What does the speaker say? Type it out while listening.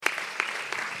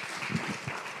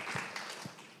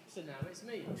It's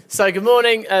me. So good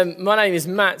morning, my name is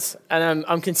Matt, and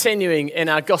I'm continuing in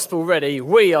our Gospel Ready,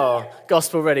 We Are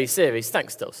Gospel Ready series.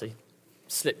 Thanks, Dulcie.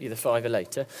 Slip you the fiver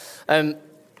later. And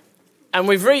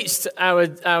we've reached our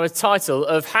title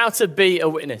of How to Be a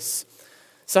Witness.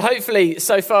 So hopefully,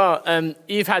 so far,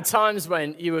 you've had times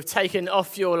when you have taken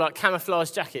off your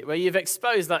camouflage jacket, where you've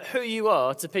exposed who you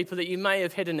are to people that you may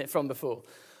have hidden it from before.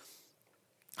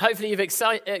 Hopefully you've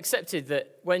accepted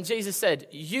that when Jesus said,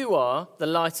 you are the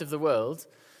light of the world,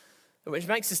 which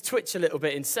makes us twitch a little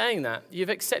bit in saying that, you've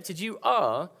accepted you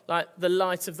are the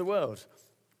light of the world.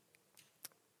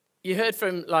 You heard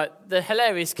from the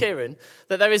hilarious Kieran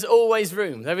that there is always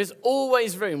room. There is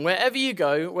always room. Wherever you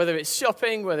go, whether it's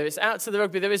shopping, whether it's out to the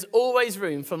rugby, there is always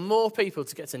room for more people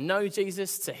to get to know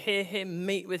Jesus, to hear him,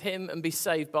 meet with him, and be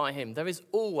saved by him. There is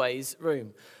always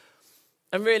room.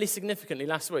 And really significantly,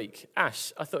 last week,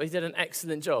 Ash, I thought he did an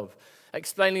excellent job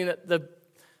explaining that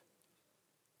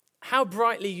how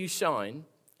brightly you shine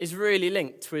is really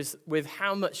linked with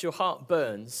how much your heart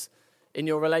burns in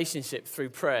your relationship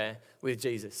through prayer with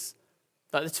Jesus.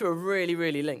 The two are really,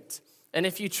 really linked. And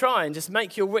if you try and just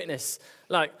make your witness,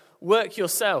 work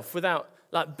yourself without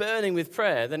burning with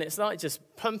prayer, then it's like just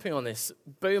pumping on this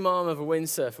boom arm of a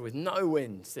windsurfer with no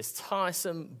wind, this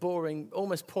tiresome, boring,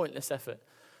 almost pointless effort.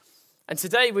 And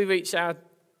today we reach our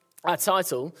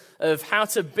title of How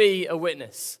to Be a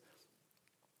Witness.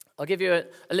 I'll give you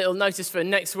a little notice for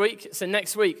next week. So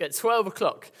next week at 12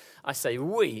 o'clock, I say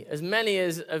we, as many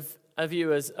of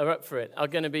you as are up for it, are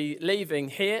going to be leaving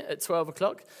here at 12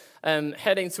 o'clock,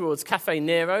 heading towards Cafe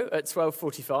Nero at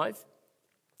 12:45.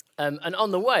 And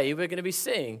on the way, we're going to be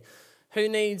seeing who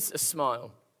needs a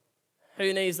smile,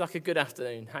 who needs a good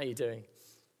afternoon, how are you doing?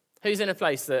 Who's in a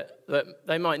place that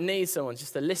they might need someone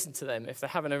just to listen to them if they're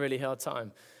having a really hard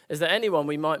time? Is there anyone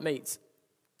we might meet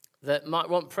that might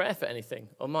want prayer for anything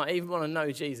or might even want to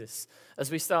know Jesus as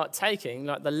we start taking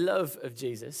the love of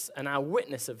Jesus and our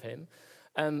witness of him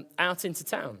out into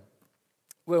town?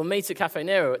 We'll meet at Cafe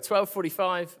Nero at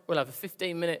 12:45. We'll have a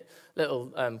 15-minute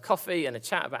little coffee and a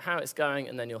chat about how it's going,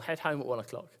 and then you'll head home at 1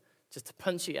 o'clock. Just a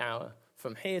punchy hour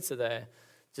from here to there,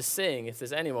 just seeing if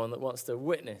there's anyone that wants to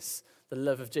witness the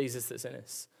love of Jesus that's in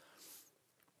us.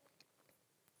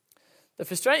 The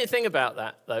frustrating thing about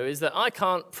that, though, is that I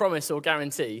can't promise or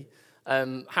guarantee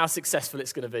how successful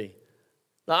it's going to be.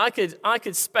 I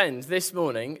could spend this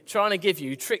morning trying to give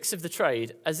you tricks of the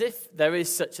trade as if there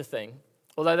is such a thing,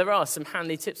 although there are some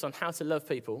handy tips on how to love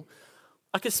people.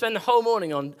 I could spend the whole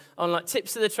morning on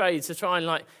tips of the trade to try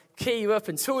and key you up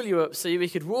and tool you up so we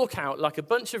could walk out like a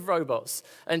bunch of robots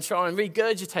and try and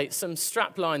regurgitate some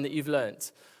strap line that you've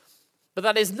learnt. But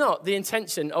that is not the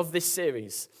intention of this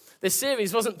series. This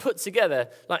series wasn't put together,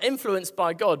 influenced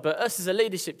by God, but us as a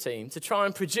leadership team to try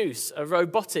and produce a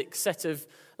robotic set of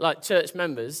church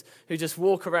members who just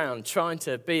walk around trying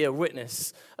to be a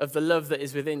witness of the love that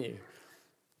is within you.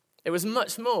 It was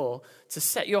much more to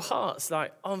set your hearts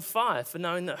on fire for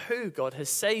knowing that who God has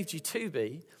saved you to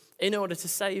be in order to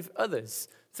save others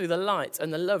through the light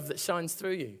and the love that shines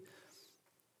through you.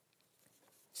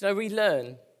 We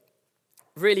learn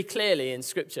really clearly in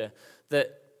Scripture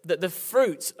that the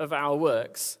fruit of our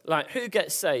works, who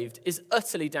gets saved, is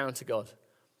utterly down to God.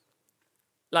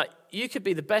 You could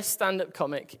be the best stand-up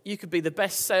comic, you could be the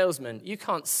best salesman, you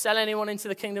can't sell anyone into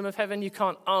the kingdom of heaven, you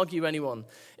can't argue anyone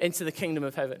into the kingdom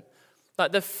of heaven.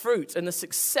 The fruit and the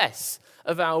success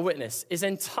of our witness is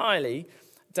entirely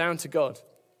down to God.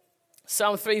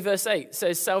 Psalm 3 verse 8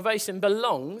 says, salvation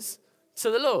belongs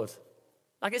to the Lord.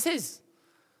 It's his.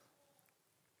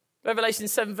 Revelation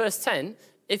 7 verse 10,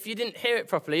 if you didn't hear it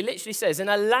properly, literally says in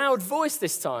a loud voice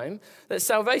this time that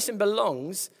salvation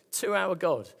belongs to our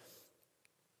God.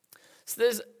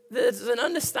 So there's an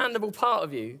understandable part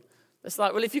of you that's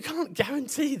well, if you can't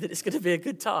guarantee that it's going to be a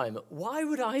good time, why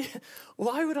would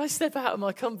I step out of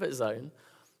my comfort zone?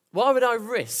 Why would I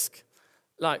risk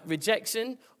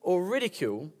rejection or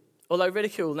ridicule, although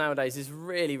ridicule nowadays is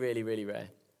really, really, really rare?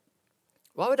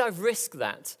 Why would I risk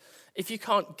that if you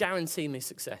can't guarantee me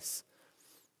success?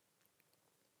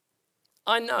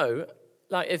 I know,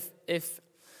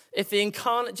 if the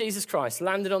incarnate Jesus Christ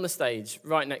landed on the stage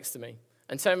right next to me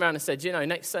and turned around and said,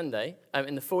 next Sunday,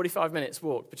 in the 45 minutes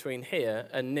walk between here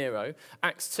and Nero,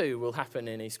 Acts 2 will happen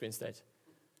in East Grinstead.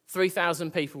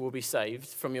 3,000 people will be saved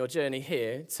from your journey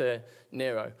here to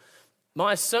Nero.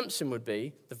 My assumption would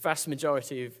be the vast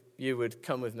majority of you would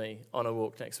come with me on a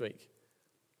walk next week.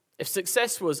 If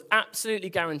success was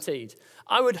absolutely guaranteed,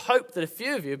 I would hope that a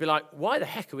few of you would be why the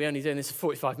heck are we only doing this for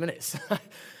 45 minutes?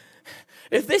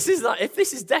 If this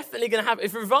is definitely going to happen,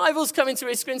 if revival's coming to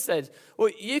East Grinstead,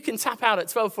 well, you can tap out at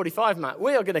 12:45, Matt.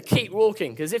 We are going to keep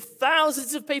walking, because if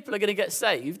thousands of people are going to get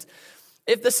saved,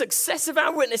 if the success of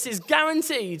our witness is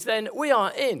guaranteed, then we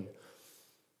are in.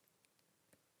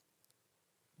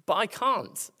 But I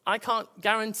can't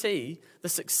guarantee the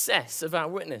success of our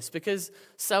witness, because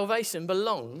salvation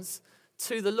belongs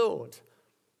to the Lord.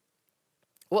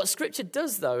 What Scripture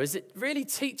does, though, is it really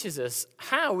teaches us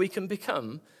how we can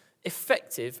become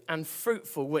effective and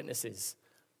fruitful witnesses.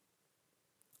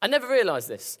 I never realised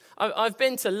this. I've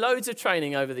been to loads of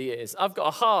training over the years. I've got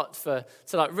a heart to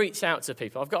reach out to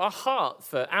people. I've got a heart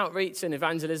for outreach and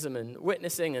evangelism and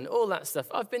witnessing and all that stuff.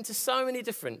 I've been to so many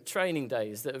different training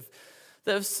days that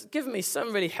have given me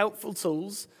some really helpful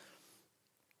tools,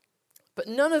 but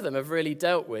none of them have really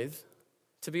dealt with,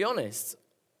 to be honest,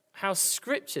 how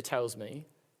Scripture tells me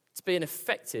to be an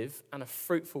effective and a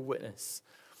fruitful witness.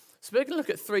 So we're going to look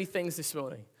at three things this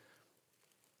morning.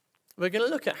 We're going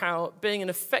to look at how being an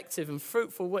effective and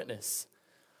fruitful witness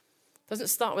doesn't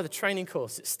start with a training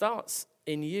course. It starts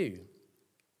in you.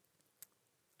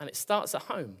 And it starts at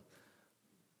home.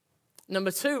 Number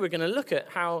two, we're going to look at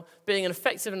how being an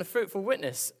effective and a fruitful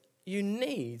witness, you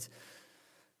need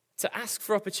to ask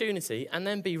for opportunity and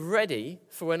then be ready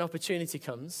for when opportunity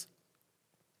comes.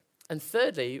 And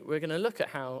thirdly, we're going to look at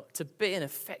how to be an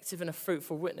effective and a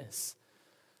fruitful witness,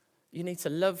 you need to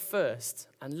love first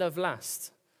and love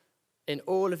last in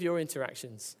all of your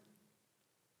interactions.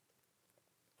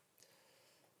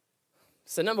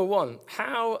 So number one,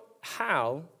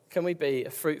 how can we be a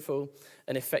fruitful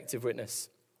and effective witness?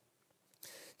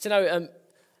 Do you know,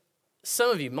 some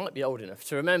of you might be old enough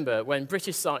to remember when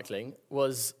British cycling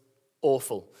was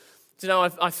awful. Do you know,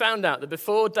 I found out that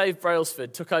before Dave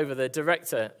Brailsford took over the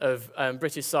director of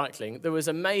British cycling, there was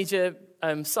a major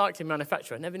cycling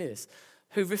manufacturer, I never knew this,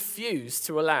 who refused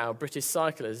to allow British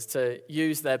cyclists to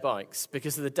use their bikes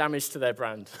because of the damage to their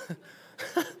brand.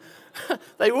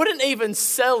 They wouldn't even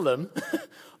sell them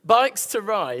bikes to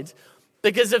ride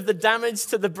because of the damage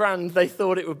to the brand they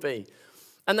thought it would be.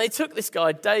 And they took this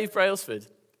guy, Dave Brailsford,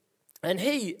 and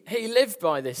he lived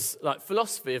by this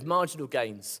philosophy of marginal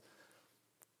gains.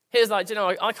 He was like,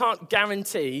 I can't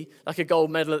guarantee a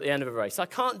gold medal at the end of a race. I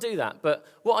can't do that. But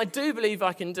what I do believe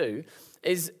I can do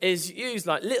is use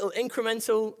little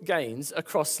incremental gains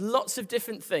across lots of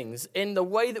different things in the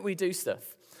way that we do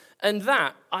stuff. And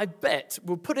that, I bet,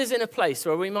 will put us in a place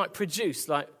where we might produce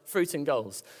fruit and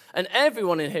goals. And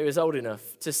everyone in here is old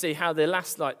enough to see how the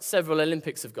last several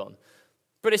Olympics have gone.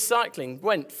 British cycling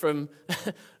went from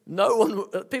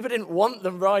people didn't want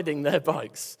them riding their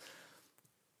bikes,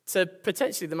 to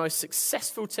potentially the most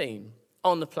successful team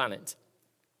on the planet.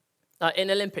 In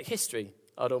Olympic history,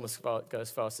 I'd almost go as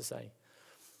far as to say.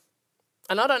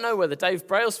 And I don't know whether Dave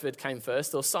Brailsford came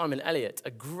first or Simon Elliott,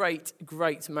 a great,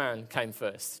 great man, came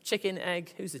first. Chicken,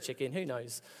 egg, who's the chicken? Who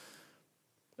knows?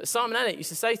 But Simon Elliott used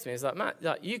to say to me, he's like, Matt,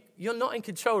 you're not in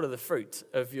control of the fruit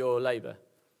of your labour.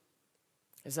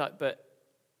 It's but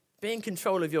be in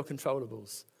control of your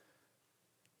controllables.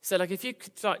 So if you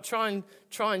could try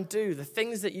and do the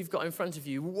things that you've got in front of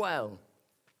you well,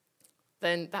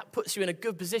 then that puts you in a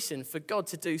good position for God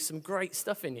to do some great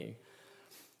stuff in you.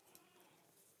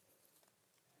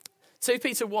 2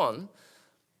 Peter 1,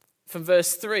 from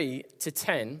verse 3 to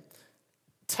 10,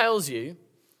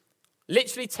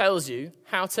 literally tells you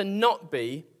how to not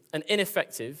be an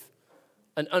ineffective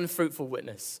and unfruitful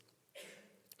witness.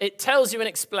 It tells you and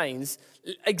explains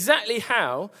exactly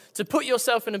how to put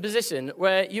yourself in a position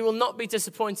where you will not be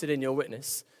disappointed in your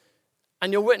witness,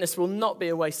 and your witness will not be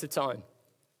a waste of time.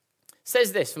 It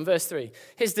says this from verse 3,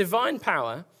 His divine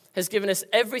power has given us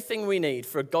everything we need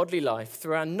for a godly life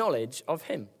through our knowledge of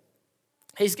Him.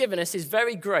 He's given us His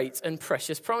very great and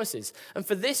precious promises, and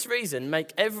for this reason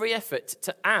make every effort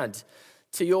to add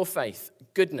to your faith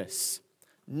goodness,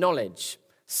 knowledge,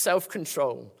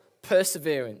 self-control,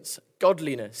 perseverance,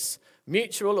 godliness,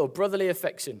 mutual or brotherly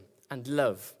affection, and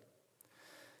love.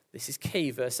 This is key,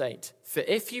 verse 8. For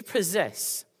if you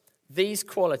possess these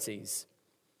qualities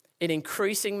in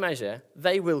increasing measure,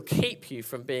 they will keep you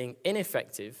from being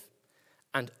ineffective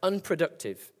and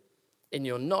unproductive in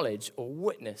your knowledge or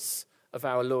witness of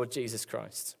our Lord Jesus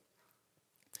Christ.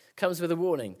 Comes with a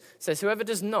warning. It says, whoever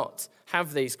does not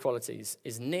have these qualities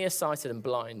is nearsighted and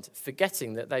blind,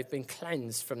 forgetting that they've been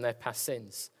cleansed from their past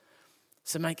sins.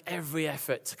 So make every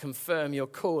effort to confirm your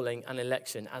calling and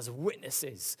election as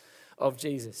witnesses of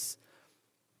Jesus.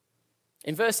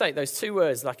 In verse 8, those two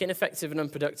words, ineffective and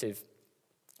unproductive,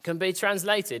 can be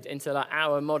translated into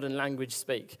our modern language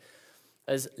speak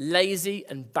as lazy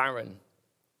and barren.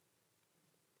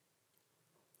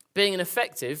 Being an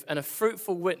effective and a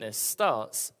fruitful witness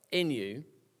starts in you,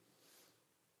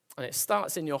 and it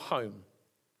starts in your home.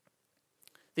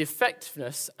 The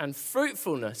effectiveness and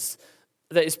fruitfulness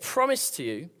that is promised to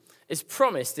you is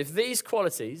promised if these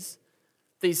qualities,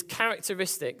 these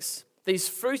characteristics, these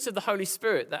fruit of the Holy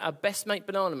Spirit that our best mate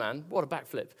Banana Man, what a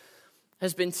backflip,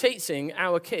 has been teaching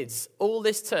our kids all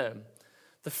this term.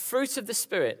 The fruit of the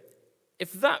Spirit,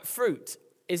 if that fruit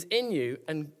is in you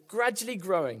and gradually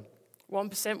growing, 1%,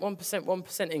 1%,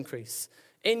 1% increase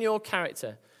in your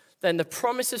character, then the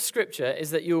promise of Scripture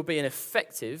is that you will be an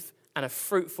effective and a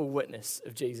fruitful witness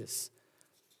of Jesus.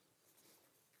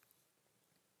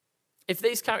 If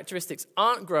these characteristics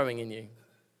aren't growing in you,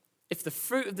 if the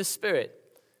fruit of the Spirit,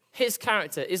 his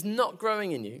character, is not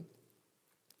growing in you,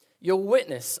 your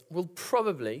witness will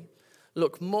probably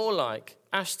look more like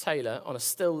Ash Taylor on a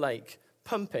still lake,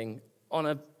 pumping on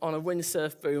a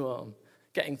windsurf boom arm,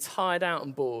 getting tired out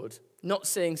and bored, not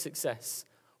seeing success,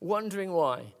 wondering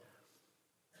why.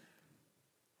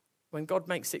 When God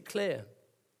makes it clear,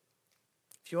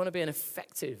 if you want to be an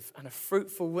effective and a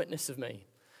fruitful witness of me,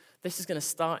 this is going to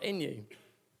start in you.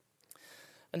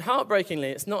 And heartbreakingly,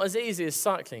 it's not as easy as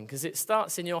cycling because it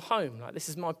starts in your home. Like, this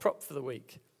is my prop for the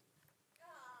week.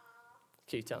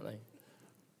 Cute, aren't they?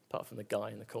 Apart from the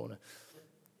guy in the corner.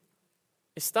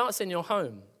 It starts in your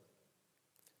home.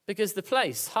 Because the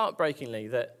place, heartbreakingly,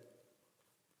 that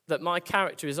my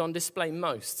character is on display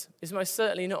most is most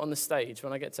certainly not on the stage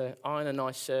when I get to iron a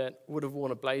nice shirt, would have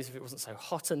worn a blazer if it wasn't so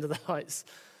hot under the lights.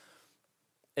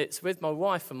 It's with my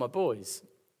wife and my boys.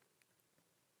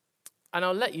 And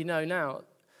I'll let you know now,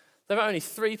 there are only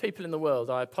 3 people in the world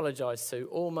I apologize to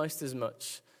almost as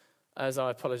much as I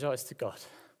apologize to God.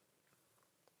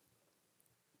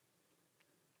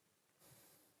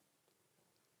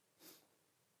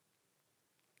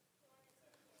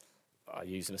 I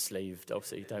use my sleeve,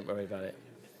 Dulcie, don't worry about it.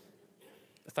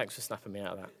 But thanks for snapping me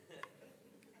out of that.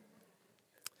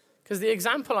 Because the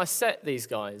example I set these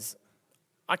guys,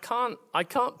 I can't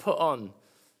put on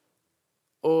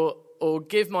or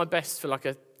give my best for like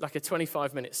a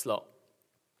 25-minute slot.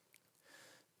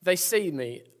 They see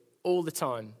me all the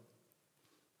time.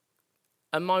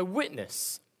 And my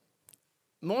witness,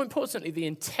 more importantly, the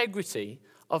integrity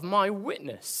of my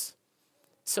witness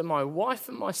to my wife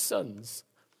and my sons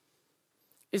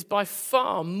is by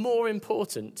far more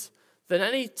important than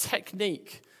any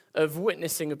technique of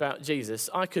witnessing about Jesus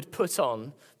I could put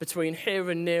on between here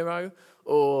and Nero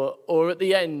or at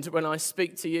the end when I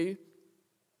speak to you.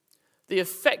 The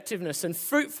effectiveness and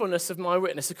fruitfulness of my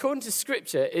witness, according to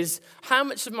Scripture, is how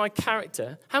much of my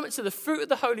character, how much of the fruit of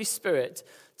the Holy Spirit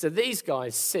do these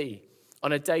guys see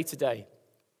on a day-to-day?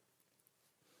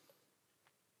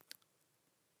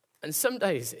 And some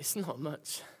days it's not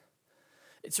much.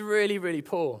 It's really, really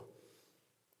poor.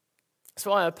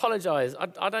 So I apologize.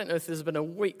 I don't know if there's been a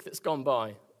week that's gone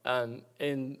by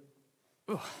in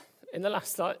the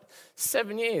last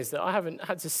 7 years that I haven't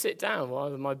had to sit down with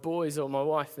either my boys or my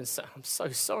wife and say, I'm so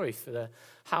sorry for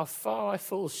how far I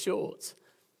fall short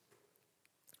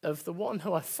of the one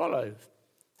who I follow,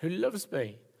 who loves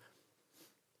me.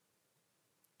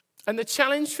 And the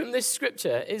challenge from this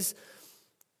scripture is,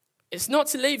 it's not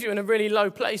to leave you in a really low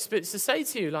place, but it's to say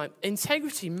to you, like,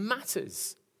 integrity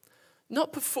matters.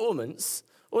 Not performance,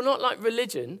 or not like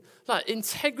religion, like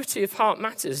integrity of heart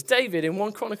matters. David in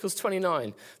 1 Chronicles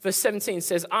 29, verse 17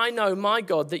 says, I know, my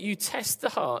God, that you test the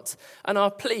heart and are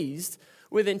pleased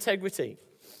with integrity.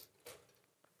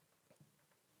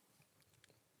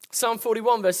 Psalm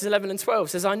 41, verses 11 and 12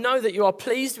 says, I know that you are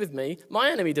pleased with me.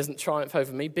 My enemy doesn't triumph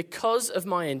over me. Because of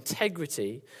my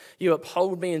integrity, you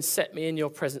uphold me and set me in your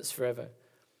presence forever.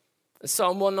 And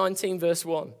Psalm 119, verse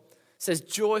 1 says,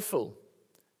 joyful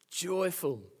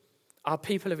are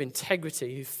people of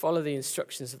integrity who follow the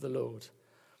instructions of the Lord.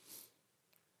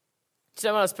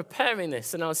 So when I was preparing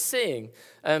this and I was seeing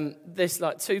this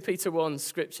like 2 Peter 1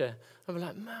 scripture, I'm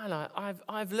like, man,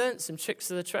 I've learned some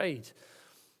tricks of the trade.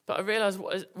 But I realize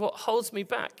what holds me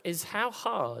back is how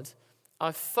hard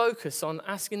I focus on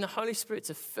asking the Holy Spirit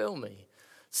to fill me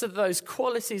so that those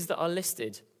qualities that are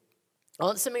listed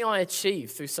aren't something I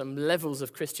achieve through some levels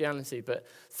of Christianity, but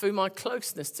through my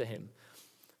closeness to him,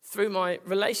 through my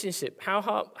relationship,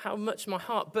 how much my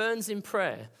heart burns in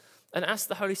prayer, and ask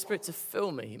the Holy Spirit to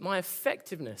fill me, my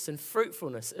effectiveness and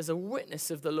fruitfulness as a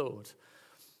witness of the Lord.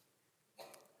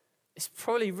 It's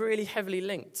probably really heavily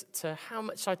linked to how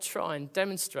much I try and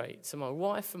demonstrate to my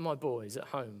wife and my boys at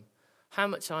home how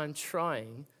much I'm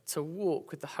trying to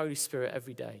walk with the Holy Spirit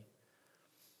every day.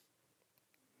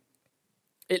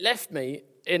 It left me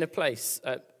in a place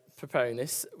preparing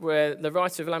this where the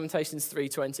writer of Lamentations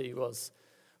 3:20 was,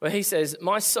 where he says,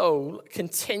 my soul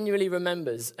continually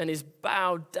remembers and is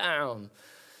bowed down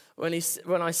when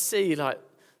I see like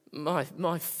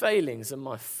my failings and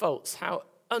my faults, how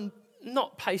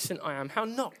not patient I am, how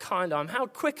not kind I am, how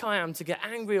quick I am to get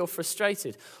angry or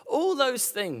frustrated. All those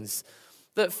things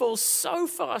that fall so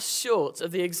far short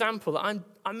of the example that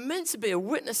I'm meant to be a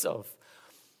witness of.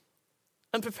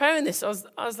 And preparing this, I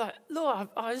was like, Lord,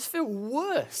 I just feel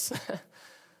worse.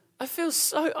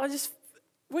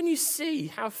 When you see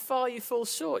how far you fall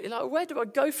short, you're like, where do I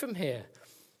go from here?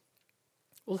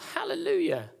 Well,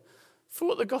 hallelujah for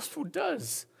what the gospel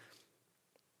does.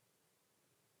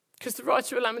 Because the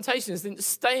writer of Lamentations didn't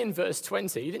stay in verse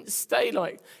 20. He didn't stay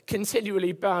like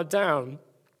continually bowed down.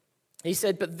 He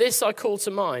said, but this I call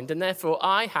to mind, and therefore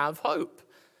I have hope.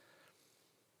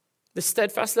 The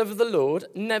steadfast love of the Lord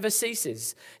never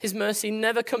ceases. His mercy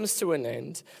never comes to an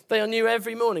end. They are new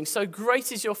every morning. So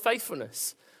great is your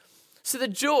faithfulness. So the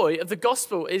joy of the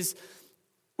gospel is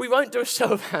we won't do a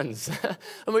show of hands.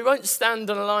 And we won't stand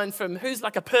on a line from who's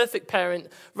like a perfect parent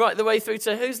right the way through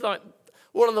to who's like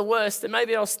one of the worst. And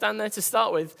maybe I'll stand there to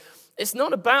start with. It's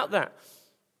not about that.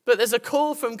 But there's a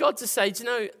call from God to say, do you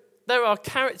know, there are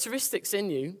characteristics in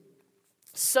you.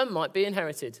 Some might be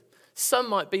inherited. Some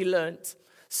might be learnt.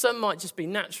 Some might just be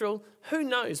natural. Who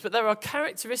knows? But there are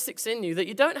characteristics in you that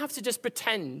you don't have to just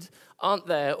pretend aren't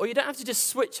there, or you don't have to just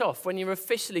switch off when you're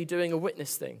officially doing a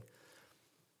witness thing.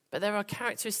 But there are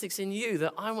characteristics in you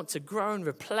that I want to grow and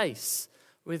replace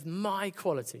with my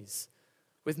qualities,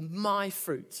 with my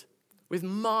fruit, with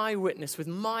my witness, with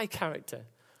my character.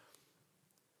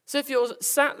 So if you're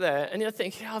sat there and you're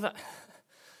thinking,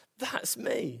 that's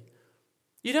me.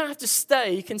 You don't have to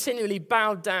stay continually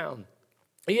bowed down.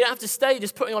 You don't have to stay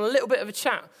just putting on a little bit of a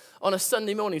chat on a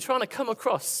Sunday morning, trying to come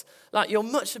across like you're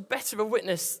much better a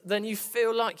witness than you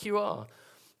feel like you are.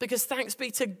 Because thanks be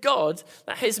to God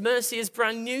that his mercy is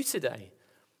brand new today.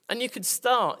 And you could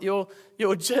start your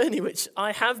journey, which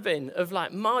I have been, of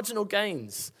like marginal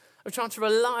gains, of trying to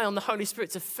rely on the Holy Spirit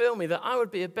to fill me, that I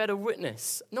would be a better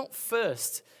witness, not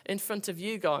first in front of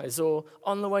you guys or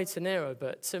on the way to Nero,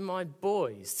 but to my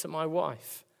boys, to my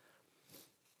wife.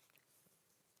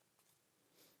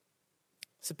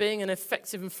 So being an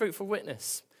effective and fruitful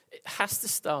witness, it has to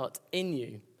start in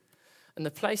you. And the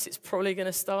place it's probably going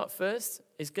to start first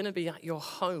is going to be at your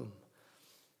home.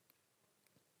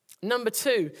 Number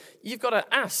 2, you've got to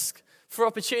ask for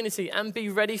opportunity and be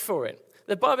ready for it.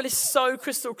 The Bible is so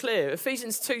crystal clear.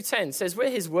 Ephesians 2:10 says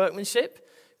we're his workmanship,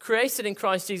 created in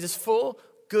Christ Jesus for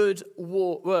good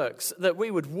works, that we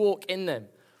would walk in them.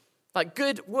 Like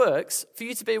good works, for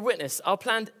you to be a witness, are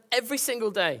planned every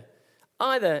single day.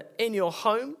 Either in your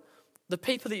home, the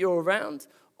people that you're around,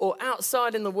 or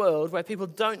outside in the world where people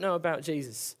don't know about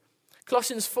Jesus.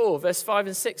 Colossians 4, verse 5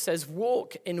 and 6 says,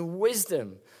 walk in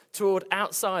wisdom toward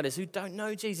outsiders who don't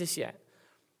know Jesus yet.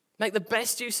 Make the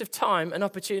best use of time and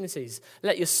opportunities.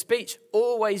 Let your speech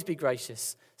always be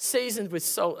gracious, seasoned with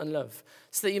salt and love,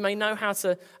 so that you may know how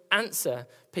to answer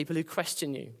people who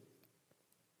question you.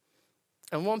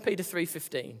 And 1 Peter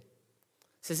 3:15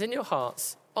 says, in your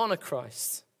hearts, honor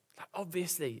Christ.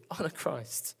 Obviously, honor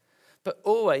Christ, but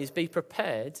always be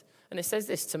prepared, and it says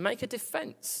this, to make a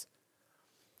defense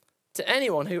to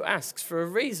anyone who asks for a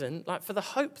reason, like for the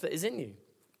hope that is in you.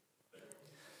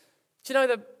 Do you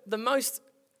know the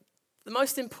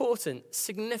most important,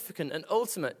 significant, and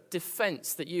ultimate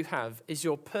defense that you have is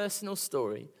your personal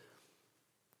story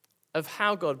of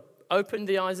how God opened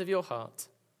the eyes of your heart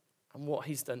and what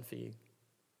he's done for you.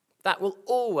 That will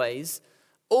always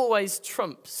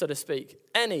trump, so to speak,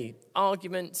 any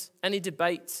argument, any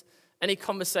debate, any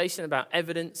conversation about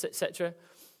evidence, etc.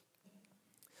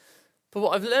 But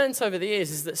what I've learned over the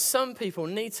years is that some people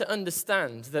need to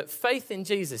understand that faith in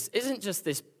Jesus isn't just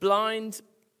this blind,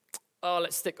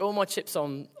 let's stick all my chips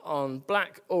on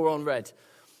black or on red.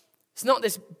 It's not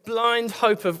this blind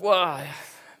hope of,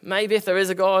 maybe if there is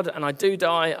a God and I do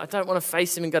die, I don't want to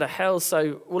face him and go to hell,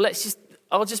 so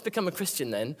I'll just become a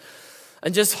Christian then.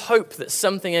 And just hope that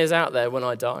something is out there when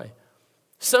I die.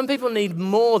 Some people need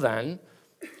more than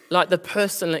like the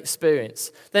personal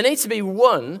experience. They need to be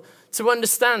one to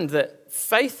understand that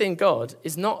faith in God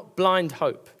is not blind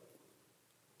hope.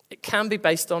 It can be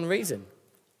based on reason.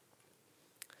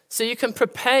 So you can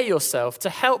prepare yourself to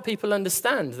help people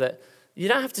understand that you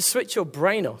don't have to switch your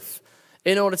brain off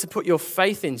in order to put your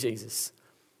faith in Jesus.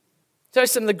 So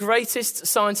some of the greatest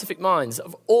scientific minds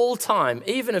of all time,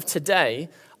 even of today,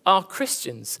 are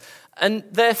Christians, and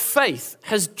their faith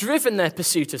has driven their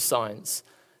pursuit of science,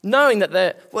 knowing that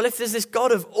if there's this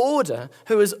God of order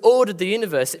who has ordered the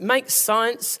universe, it makes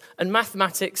science and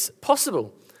mathematics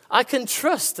possible. I can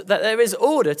trust that there is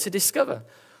order to discover.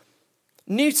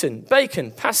 Newton,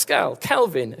 Bacon, Pascal,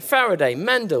 Kelvin, Faraday,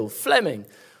 Mendel, Fleming.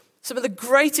 Some of the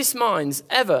greatest minds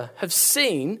ever have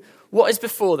seen what is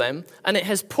before them, and it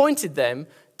has pointed them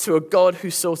to a God who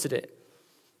sorted it.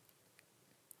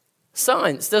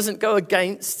 Science doesn't go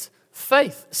against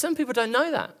faith. Some people don't know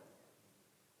that.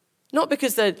 Not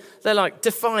because they're like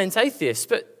defiant atheists,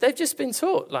 but they've just been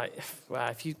taught, like, well,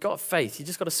 if you've got faith, you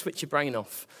just got to switch your brain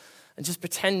off and just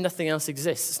pretend nothing else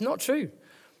exists. It's not true.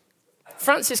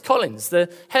 Francis Collins,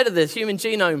 the head of the Human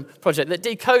Genome Project that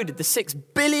decoded the 6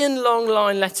 billion long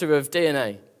line letter of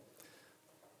DNA,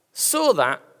 saw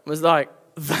that, was like,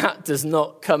 that does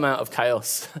not come out of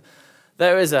chaos.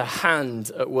 There is a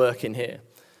hand at work in here.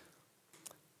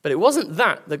 But it wasn't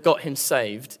that got him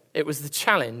saved. It was the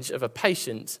challenge of a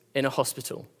patient in a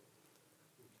hospital.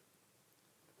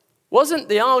 Wasn't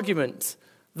the argument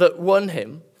that won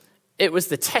him, it was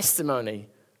the testimony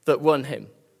that won him.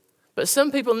 But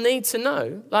some people need to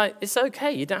know, like, it's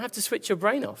okay, you don't have to switch your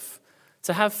brain off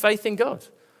to have faith in God.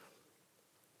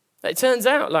 It turns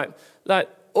out, like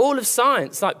all of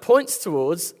science, points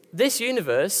towards this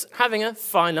universe having a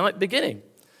finite beginning,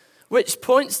 which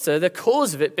points to the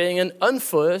cause of it being an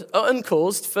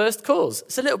uncaused first cause.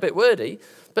 It's a little bit wordy,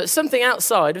 but something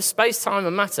outside of space, time,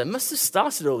 and matter must have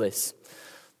started all this.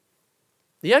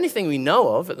 The only thing we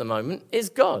know of at the moment is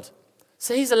God.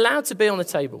 So he's allowed to be on the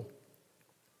table.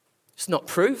 It's not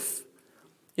proof.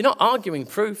 You're not arguing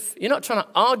proof. You're not trying to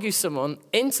argue someone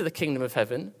into the kingdom of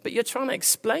heaven, but you're trying to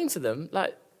explain to them,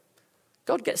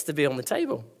 God gets to be on the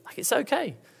table. It's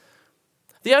okay.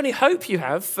 The only hope you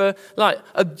have for,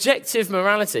 objective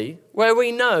morality, where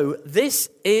we know this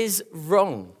is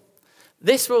wrong.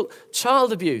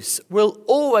 Child abuse will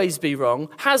always be wrong,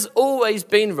 has always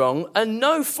been wrong, and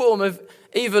no form of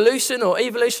evolution or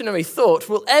evolutionary thought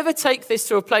will ever take this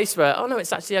to a place where, oh no,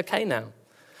 it's actually okay now.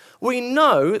 We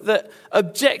know that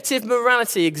objective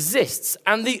morality exists,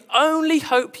 and the only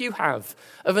hope you have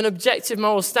of an objective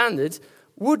moral standard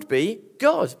would be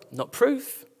God, not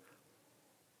proof.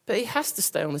 But he has to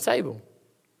stay on the table.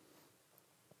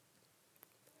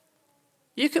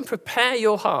 You can prepare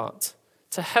your heart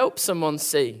to help someone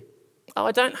see,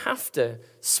 I don't have to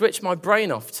switch my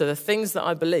brain off to the things that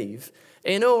I believe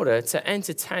in order to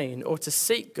entertain or to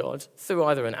seek God through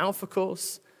either an alpha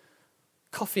course,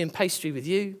 coffee and pastry with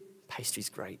you. Pastry's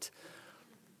great.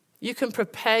 You can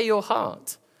prepare your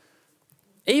heart.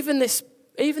 Even this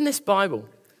Bible.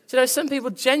 Do you know, some people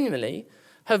genuinely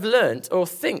have learnt or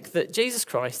think that Jesus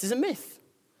Christ is a myth.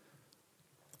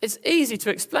 It's easy to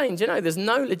explain. Do you know, there's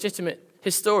no legitimate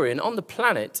historian on the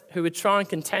planet who would try and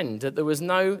contend that there was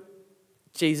no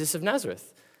Jesus of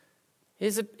Nazareth.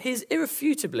 He's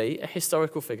irrefutably a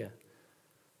historical figure.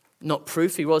 Not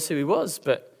proof he was who he was,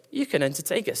 but you can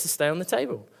entertain, he gets to stay on the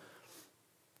table.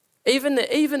 Even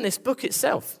this book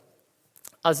itself,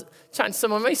 I was chatting to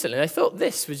someone recently, they thought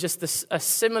this was just a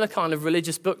similar kind of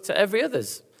religious book to every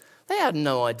others. They had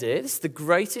no idea. This is the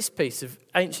greatest piece of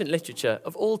ancient literature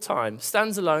of all time,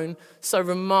 stands alone so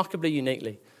remarkably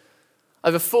uniquely.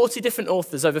 Over 40 different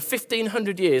authors, over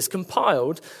 1,500 years,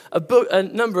 compiled a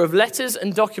number of letters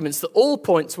and documents that all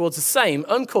point towards the same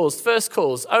uncaused first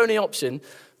cause, only option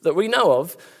that we know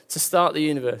of to start the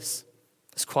universe.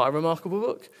 It's quite a remarkable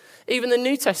book. Even the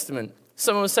New Testament,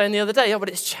 someone was saying the other day, but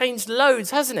it's changed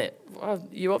loads, hasn't it? Well,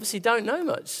 you obviously don't know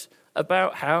much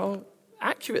about how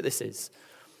accurate this is.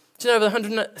 Do you know, over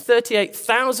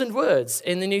 138,000 words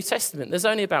in the New Testament, there's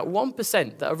only about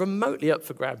 1% that are remotely up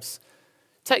for grabs.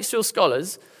 Textual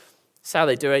scholars, that's how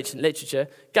they do ancient literature,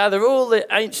 gather all the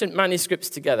ancient manuscripts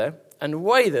together and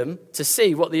weigh them to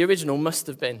see what the original must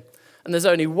have been. And there's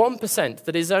only 1%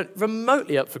 that is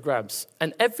remotely up for grabs.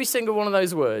 And every single one of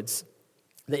those words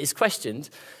that is questioned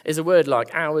is a word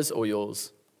like ours or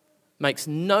yours. Makes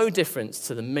no difference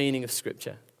to the meaning of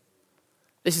Scripture.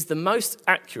 This is the most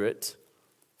accurate,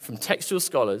 from textual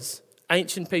scholars,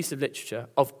 ancient piece of literature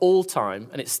of all time,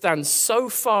 and it stands so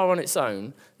far on its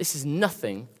own, this is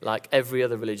nothing like every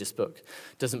other religious book.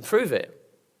 Doesn't prove it,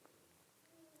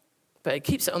 but it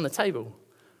keeps it on the table.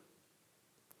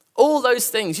 All those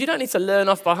things, you don't need to learn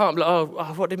off by heart,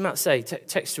 what did Matt say?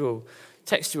 Textual,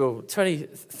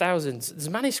 20,000, there's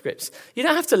manuscripts. You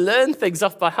don't have to learn things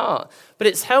off by heart, but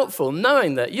it's helpful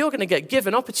knowing that you're going to get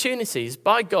given opportunities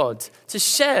by God to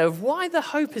share why the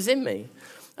hope is in me.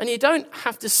 And you don't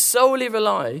have to solely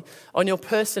rely on your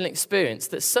personal experience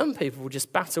that some people will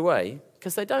just bat away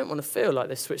because they don't want to feel like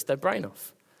they've switched their brain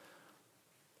off.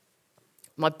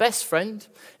 My best friend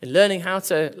in learning how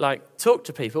to talk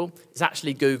to people is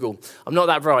actually Google. I'm not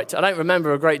that bright. I don't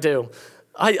remember a great deal.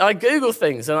 I Google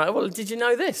things and did you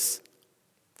know this?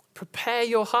 Prepare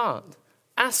your heart.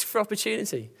 Ask for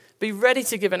opportunity. Be ready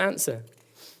to give an answer.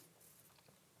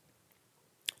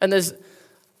 And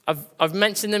I've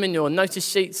mentioned them in your notice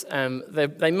sheets.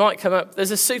 They might come up.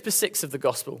 There's a super six of the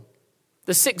gospel.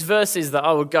 The 6 verses that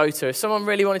I would go to. If someone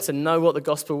really wanted to know what the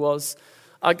gospel was,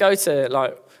 I'd go to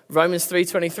like Romans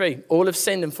 3:23. All have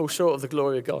sinned and fall short of the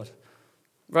glory of God.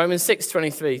 Romans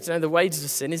 6:23. Do you know the wages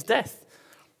of sin is death,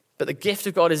 but the gift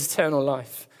of God is eternal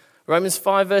life. Romans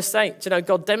 5 verse 8. Do you know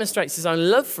God demonstrates his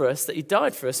own love for us, that he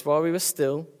died for us while we were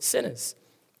still sinners.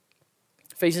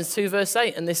 Ephesians 2 verse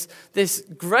 8. And this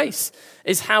grace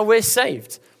is how we're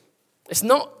saved. It's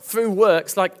not through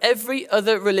works like every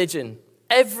other religion.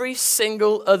 Every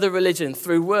single other religion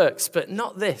through works, but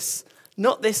not this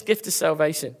gift of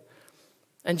salvation.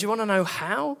 And do you want to know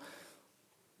how?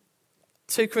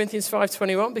 2 Corinthians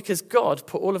 5:21, because God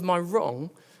put all of my wrong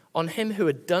on him who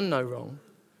had done no wrong,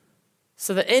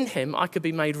 so that in him I could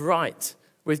be made right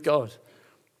with God.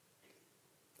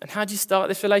 And how do you start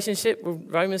this relationship? Well,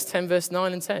 Romans 10 verse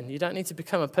 9 and 10. You don't need to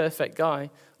become a perfect guy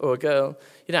or a girl.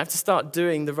 You don't have to start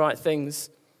doing the right things.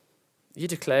 You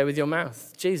declare with your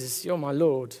mouth, Jesus, you're my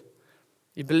Lord.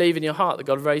 You believe in your heart that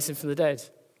God raised him from the dead,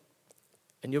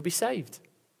 and you'll be saved.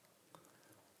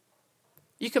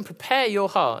 You can prepare your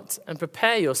heart and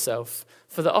prepare yourself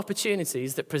for the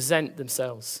opportunities that present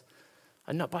themselves.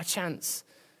 And not by chance,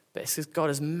 but it's because God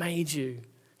has made you.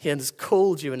 He has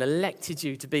called you and elected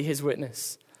you to be his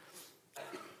witness.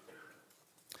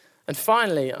 And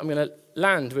finally, I'm going to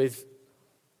land with,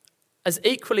 as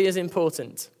equally as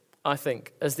important, I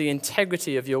think, as the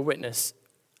integrity of your witness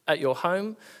at your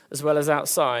home as well as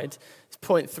outside, is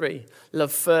point 3,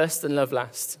 love first and love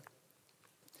last.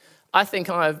 I think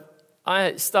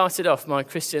I started off my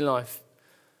Christian life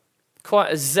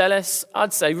quite a zealous,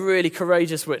 I'd say really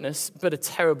courageous witness, but a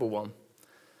terrible one.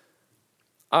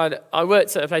 I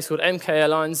worked at a place called MK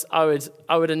Airlines. I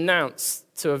would announce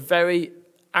to a very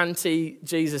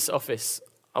anti-Jesus office,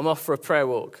 I'm off for a prayer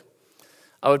walk.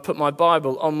 I would put my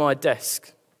Bible on my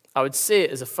desk. I would see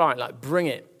it as a fight, like bring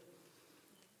it.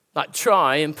 Like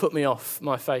try and put me off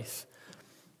my faith.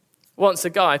 Once a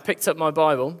guy picked up my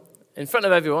Bible in front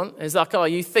of everyone. He's like, oh,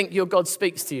 you think your God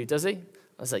speaks to you, does he?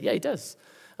 I was like, yeah, he does.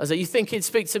 I was like, you think he'd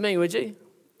speak to me, would you?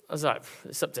 I was like,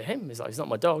 it's up to him. He's like, he's not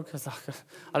my dog. I was like,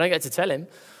 I don't get to tell him.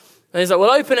 And he's like,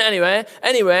 well, open it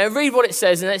anywhere, read what it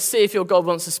says, and let's see if your God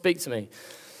wants to speak to me.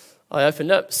 I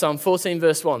opened up Psalm 14,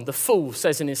 verse 1. The fool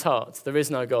says in his heart, there is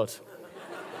no God.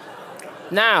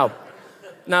 Now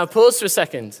pause for a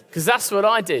second, because that's what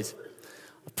I did.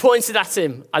 I pointed at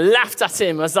him. I laughed at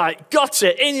him. I was like,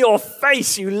 gotcha, in your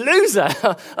face, you loser.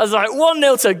 I was like,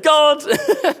 1-0 to God.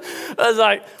 I was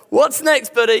like, what's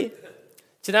next, buddy?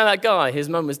 Do you know that guy? His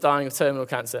mum was dying of terminal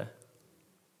cancer.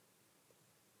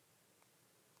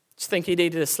 Do you think he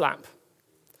needed a slap? Do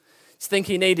you think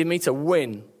he needed me to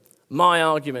win my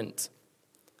argument?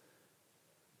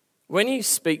 When you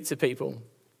speak to people,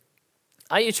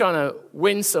 are you trying to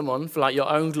win someone for like your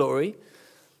own glory?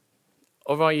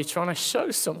 Or are you trying to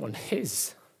show someone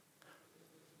his?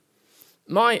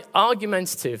 My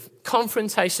argumentative,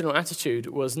 confrontational attitude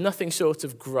was nothing short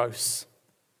of gross.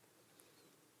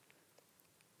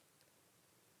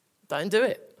 Don't do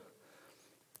it.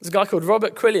 There's a guy called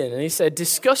Robert Quillian, and he said,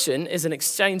 discussion is an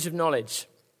exchange of knowledge.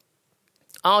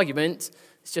 Argument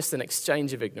is just an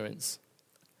exchange of ignorance.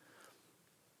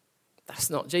 That's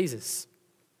not Jesus.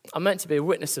 I'm meant to be a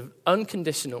witness of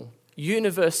unconditional,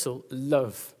 universal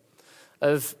love.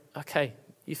 Of, okay,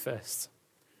 you first.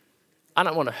 I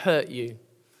don't want to hurt you.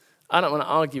 I don't want to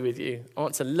argue with you. I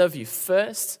want to love you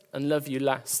first and love you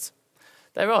last.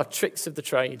 There are tricks of the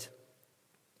trade.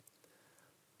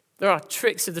 There are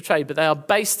tricks of the trade, but they are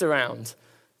based around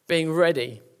being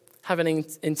ready, having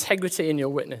integrity in your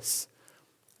witness,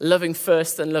 loving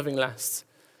first and loving last.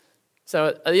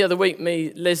 So the other week,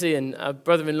 me, Lizzie, and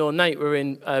brother-in-law Nate were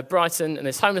in Brighton, and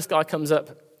this homeless guy comes up,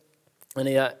 and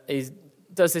he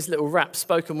does this little rap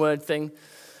spoken word thing,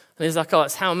 and he's like, oh,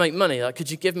 it's how I make money. Like, could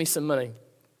you give me some money?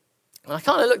 And I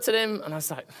kind of looked at him, and I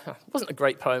was like, it wasn't a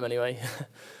great poem anyway.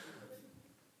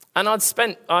 And I'd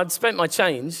spent my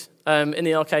change in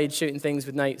the arcade shooting things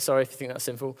with Nate. Sorry if you think that's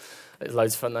sinful. It was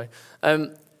loads of fun, though.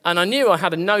 And I knew I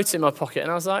had a note in my pocket,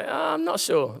 and I was like, oh, I'm not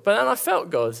sure. But then I felt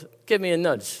God give me a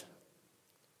nudge.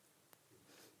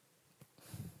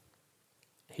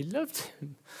 He loved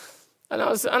him. And I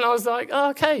was like,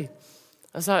 oh, okay.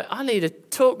 I was like, I need to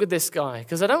talk with this guy,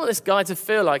 because I don't want this guy to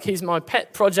feel like he's my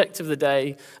pet project of the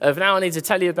day, of now I need to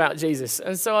tell you about Jesus.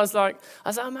 And so I was like,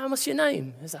 oh, man, what's your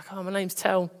name? He's like, oh, my name's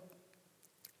Tel.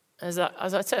 As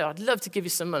I tell you, I'd love to give you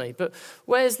some money, but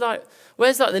where's the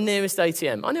nearest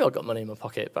ATM? I knew I got money in my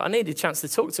pocket, but I needed a chance to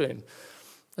talk to him.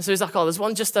 And so he's like, oh, there's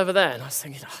one just over there. And I was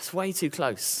thinking, oh, it's way too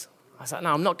close. I was like,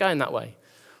 no, I'm not going that way.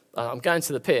 I'm going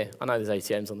to the pier. I know there's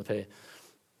ATMs on the pier.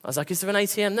 I was like, is there an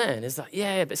ATM there? And he's like,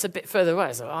 yeah, but it's a bit further away. I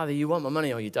was like, either you want my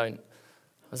money or you don't.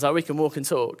 I was like, we can walk and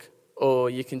talk, or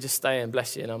you can just stay and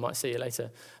bless you, and I might see you later.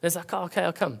 And he's like, oh, okay,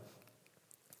 I'll come.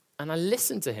 And I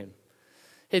listened to him.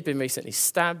 He'd been recently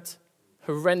stabbed,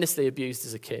 horrendously abused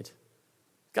as a kid.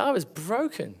 Guy was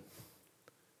broken.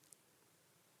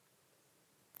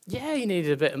 Yeah, he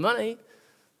needed a bit of money.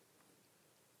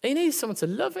 He needed someone to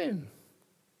love him.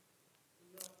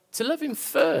 To love him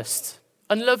first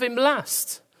and love him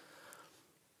last.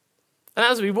 And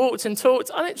as we walked and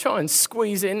talked, I didn't try and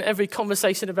squeeze in every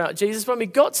conversation about Jesus. When we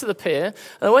got to the pier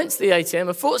and I went to the ATM,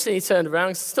 unfortunately he turned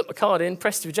around, stuck my card in,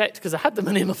 pressed reject because I had the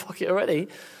money in my pocket already,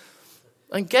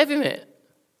 and gave him it.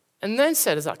 And then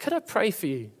said, I was like, could I pray for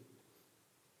you?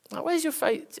 Like, where's your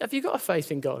faith? Have you got a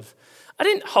faith in God? I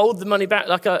didn't hold the money back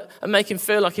and make him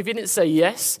feel like if he didn't say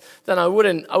yes, then I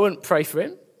wouldn't pray for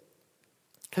him.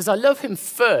 Because I love him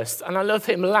first and I love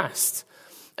him last.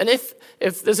 And if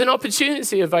there's an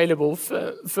opportunity available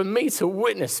for me to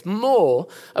witness more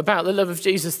about the love of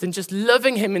Jesus than just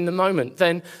loving him in the moment,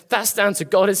 then that's down to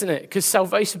God, isn't it? Because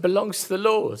salvation belongs to the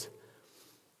Lord.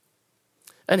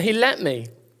 And he let me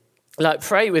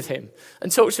pray with him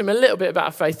and talk to him a little bit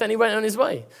about faith. Then he went on his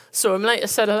way. Saw him later,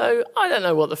 said hello. I don't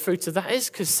know what the fruit of that is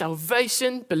because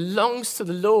salvation belongs to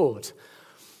the Lord.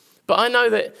 But I know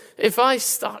that if I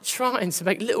start trying to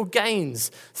make little gains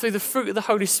through the fruit of the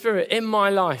Holy Spirit in my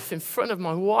life, in front of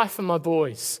my wife and my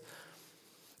boys,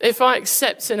 if I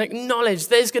accept and acknowledge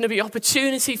there's going to be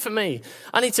opportunity for me,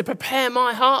 I need to prepare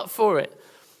my heart for it.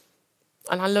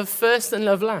 And I love first and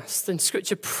love last. And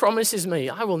Scripture promises me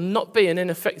I will not be an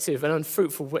ineffective and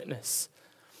unfruitful witness.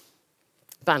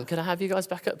 Band, could I have you guys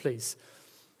back up, please?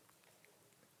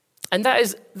 And that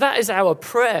is our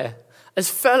prayer as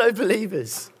fellow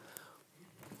believers.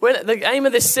 The aim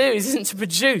of this series isn't to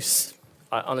produce.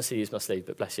 I honestly use my sleeve,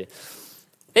 but bless you.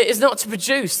 It is not to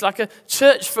produce like a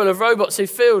church full of robots who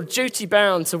feel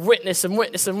duty-bound to witness and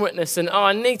witness and witness. And,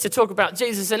 I need to talk about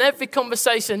Jesus in every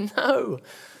conversation. No,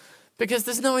 because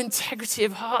there's no integrity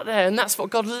of heart there, and that's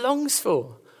what God longs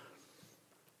for.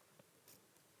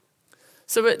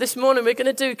 So this morning we're going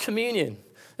to do communion.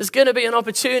 There's going to be an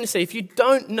opportunity, if you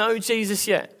don't know Jesus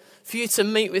yet, for you to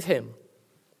meet with him.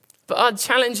 But I'd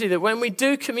challenge you that when we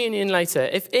do communion later,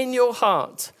 if in your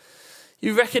heart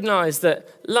you recognize that,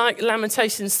 like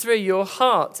Lamentations 3, your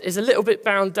heart is a little bit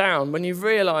bound down when you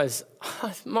realize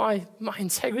my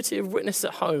integrity of witness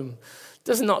at home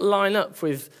does not line up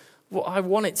with what I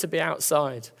want it to be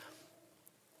outside.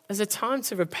 There's a time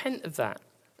to repent of that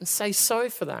and say sorry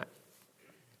for that.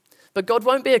 But God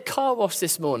won't be a car wash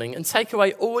this morning and take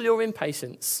away all your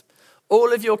impatience,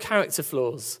 all of your character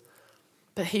flaws.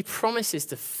 But he promises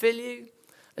to fill you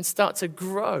and start to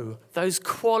grow those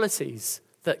qualities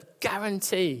that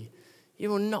guarantee you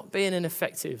will not be an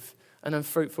ineffective and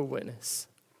unfruitful witness.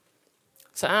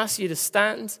 So I ask you to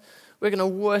stand. We're going to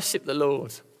worship the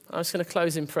Lord. I'm just going to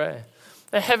close in prayer.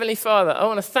 Heavenly Father, I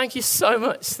want to thank you so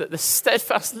much that the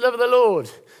steadfast love of the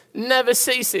Lord never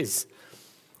ceases.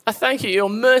 I thank you, your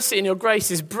mercy and your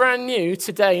grace is brand new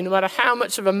today, no matter how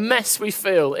much of a mess we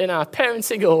feel in our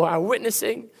parenting or our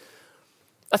witnessing.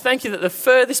 I thank you that the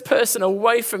furthest person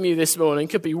away from you this morning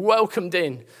could be welcomed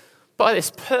in by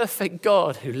this perfect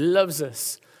God who loves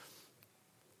us.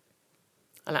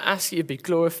 And I ask you to be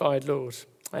glorified, Lord.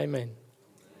 Amen.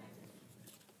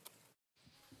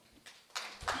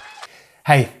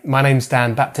 Hey, my name's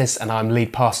Dan Baptist and I'm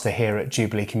lead pastor here at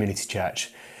Jubilee Community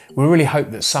Church. We really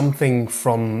hope that something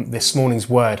from this morning's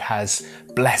word has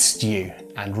blessed you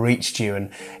and reached you. And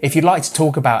if you'd like to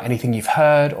talk about anything you've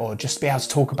heard or just be able to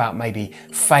talk about maybe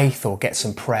faith or get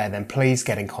some prayer, then please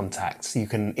get in contact. You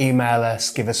can email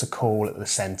us, give us a call at the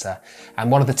centre,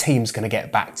 and one of the team's going to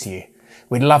get back to you.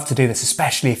 We'd love to do this,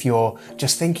 especially if you're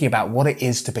just thinking about what it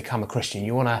is to become a Christian.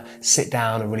 You want to sit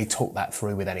down and really talk that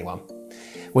through with anyone.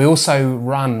 We also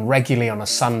run regularly on a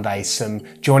Sunday some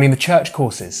Joining the Church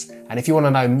courses. And if you want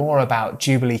to know more about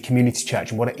Jubilee Community Church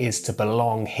and what it is to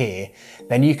belong here,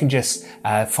 then you can just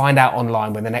find out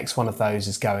online when the next one of those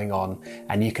is going on,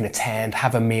 and you can attend,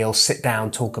 have a meal, sit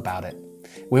down, talk about it.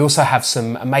 We also have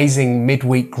some amazing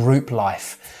midweek group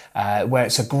life where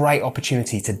it's a great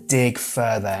opportunity to dig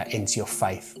further into your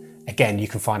faith. Again, you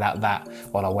can find out that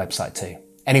on our website too.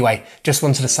 Anyway, just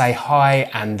wanted to say hi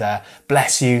and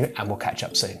bless you, and we'll catch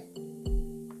up soon.